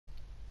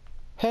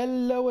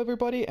Hello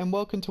everybody and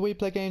welcome to We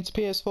Play Games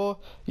PS4.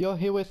 You're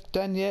here with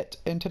Daniette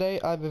and today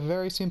I have a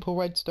very simple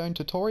redstone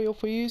tutorial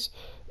for you.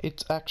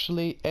 It's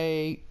actually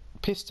a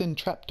piston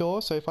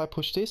trapdoor, so if I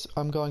push this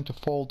I'm going to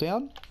fall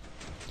down.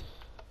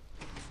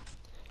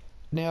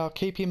 Now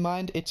keep in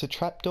mind it's a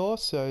trapdoor,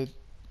 so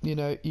you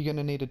know you're going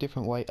to need a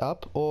different way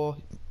up or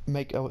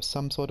make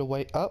some sort of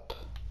way up.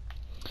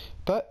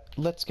 But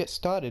let's get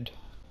started.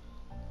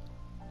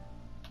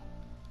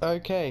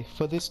 Okay,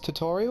 for this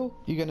tutorial,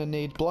 you're going to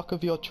need block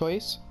of your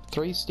choice,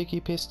 3 sticky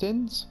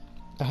pistons,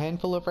 a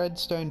handful of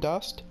redstone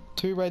dust,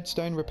 2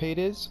 redstone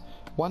repeaters,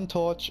 1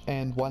 torch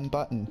and 1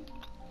 button.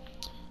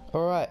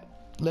 Alright,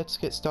 let's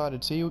get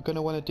started. So you're going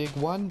to want to dig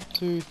 1,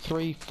 2,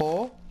 3,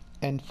 4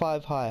 and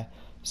 5 high.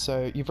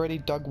 So you've already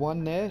dug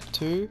 1 there,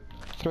 2,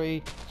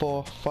 3,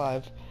 4,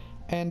 5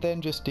 and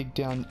then just dig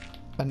down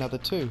another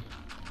 2.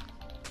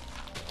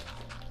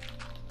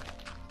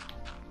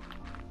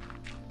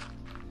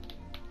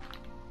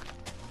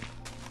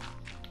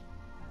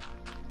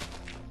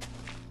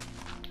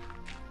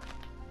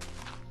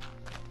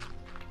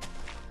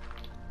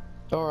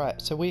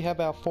 Alright, so we have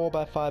our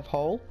 4x5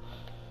 hole.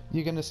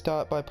 You're going to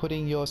start by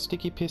putting your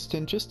sticky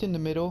piston just in the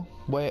middle,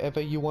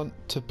 wherever you want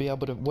to be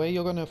able to, where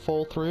you're going to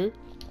fall through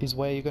is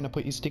where you're going to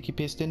put your sticky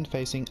piston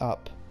facing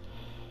up.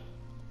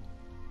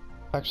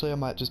 Actually I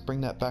might just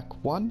bring that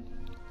back 1.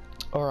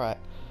 Alright,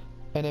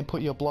 and then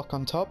put your block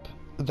on top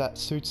that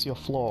suits your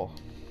floor.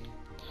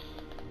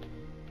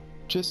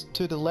 Just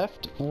to the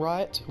left,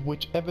 right,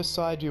 whichever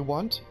side you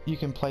want, you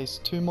can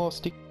place 2 more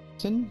sticky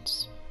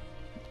pistons.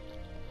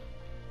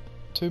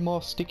 2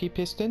 more sticky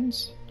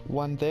pistons,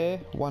 1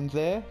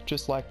 there,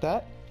 just like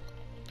that,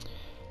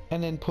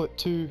 and then put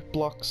 2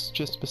 blocks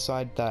just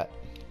beside that.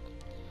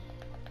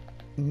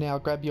 Now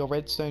grab your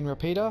redstone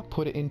repeater,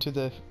 put it into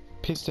the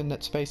piston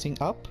that's facing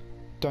up,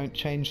 don't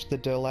change the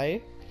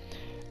delay,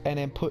 and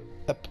then put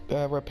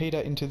a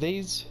repeater into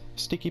these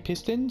sticky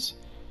pistons,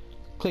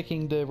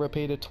 clicking the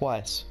repeater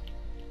twice.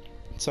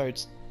 So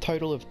it's a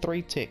total of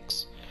 3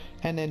 ticks,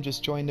 and then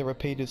just join the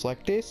repeaters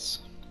like this.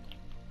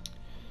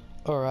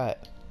 Alright.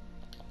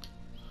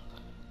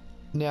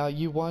 Now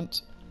you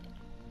want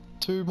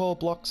 2 more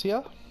blocks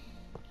here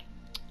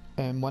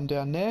and 1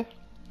 down there,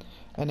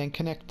 and then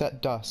connect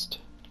that dust.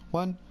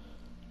 1,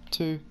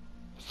 2,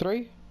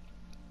 3.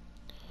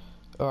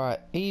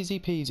 Alright, easy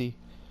peasy.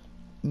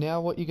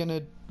 Now what you're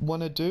gonna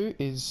want to do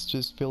is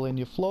just fill in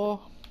your floor.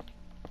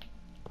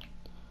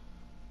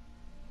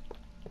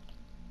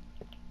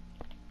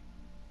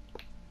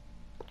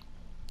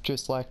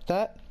 Just like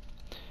that.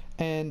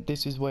 And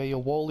this is where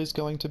your wall is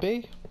going to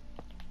be.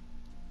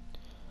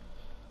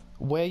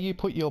 Where you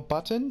put your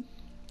button,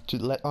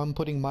 I'm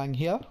putting mine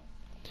here,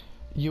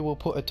 you will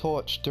put a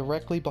torch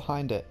directly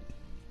behind it,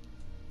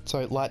 so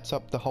it lights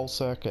up the whole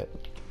circuit,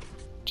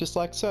 just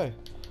like so.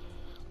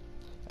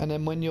 And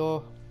then when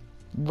you're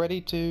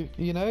ready to,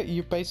 you know,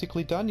 you're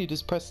basically done, you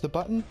just press the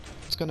button,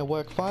 it's going to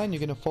work fine,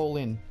 you're going to fall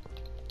in.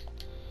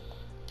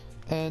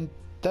 And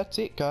that's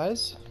it,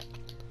 guys.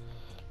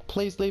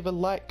 Please leave a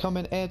like,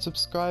 comment and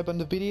subscribe on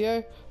the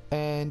video,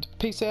 and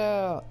peace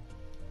out!